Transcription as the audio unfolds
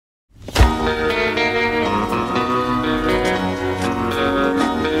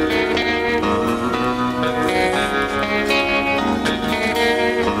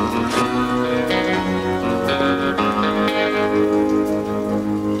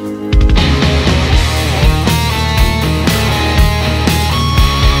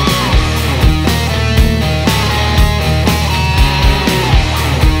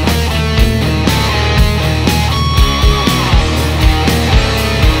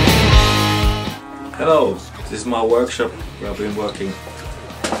Hello, this is my workshop where I've been working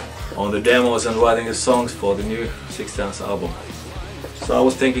on the demos and writing the songs for the new 6-dance album. So I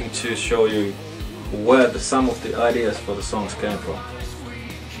was thinking to show you where some of the ideas for the songs came from.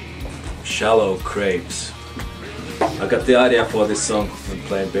 Shallow Crepes. I got the idea for this song when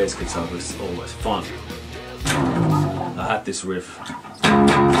playing bass guitar, which is always fun. I had this riff.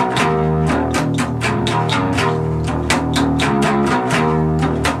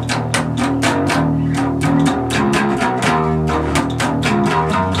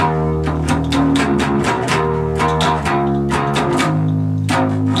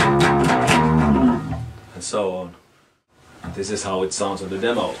 And so on. This is how it sounds on the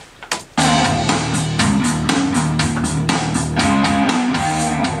demo.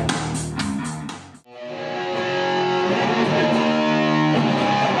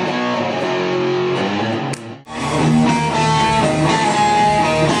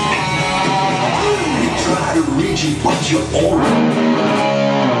 But you're all.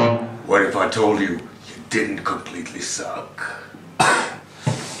 What if I told you you didn't completely suck?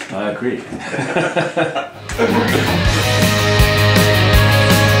 I agree.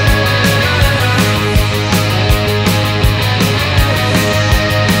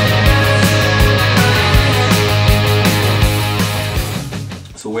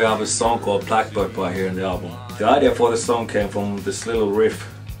 So we have a song called Blackbird right here in the album. The idea for the song came from this little riff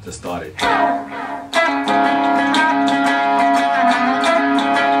that started.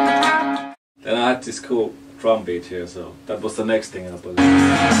 Then I had this cool drum beat here, so that was the next thing I put.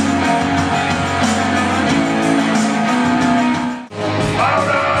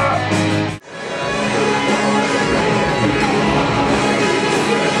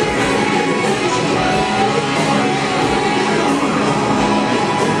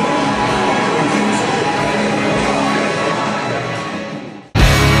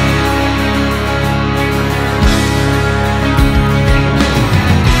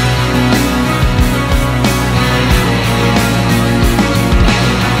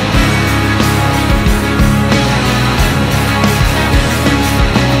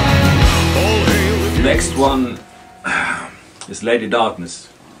 Next one is Lady Darkness.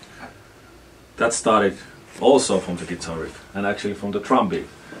 That started also from the guitar riff and actually from the drum beat.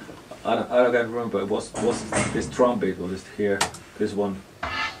 I can't remember, it was this drum beat, was it here, this one.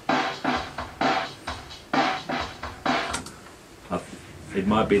 It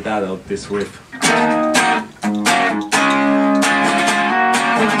might be that or this riff.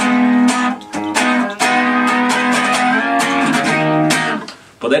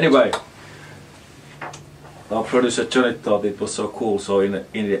 But anyway, our producer Johnny thought it was so cool, so it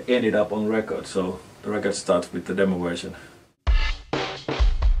ended up on record, so the record starts with the demo version.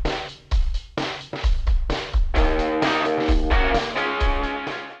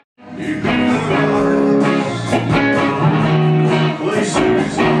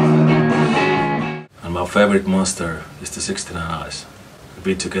 And my favorite monster is the 69 Eyes. We've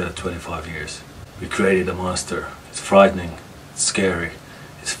been together 25 years. We created a monster. It's frightening, it's scary,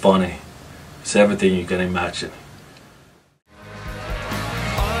 it's funny. It's everything you can imagine.